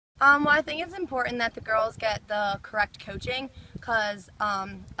Well, I think it's important that the girls get the correct coaching because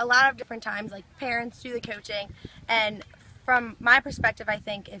a lot of different times, like parents do the coaching, and from my perspective, I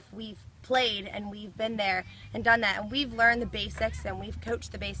think if we've played and we've been there and done that and we've learned the basics and we've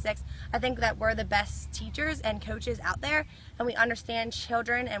coached the basics, I think that we're the best teachers and coaches out there, and we understand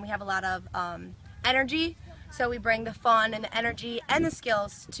children and we have a lot of energy, so we bring the fun and the energy and the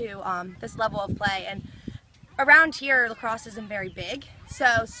skills to this level of play. And around here, lacrosse isn't very big,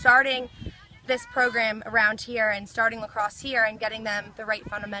 so starting this program around here and starting lacrosse here and getting them the right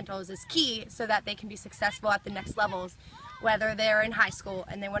fundamentals is key so that they can be successful at the next levels, whether they're in high school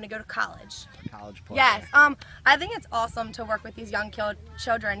and they want to go to college. College player. Yes, I think it's awesome to work with these young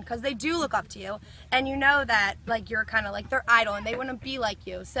children because they do look up to you, and you know that like you're kind of like their idol and they want to be like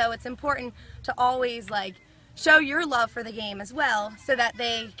you. So it's important to always like show your love for the game as well, so that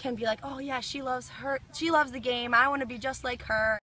they can be like, oh yeah, she loves the game, I want to be just like her.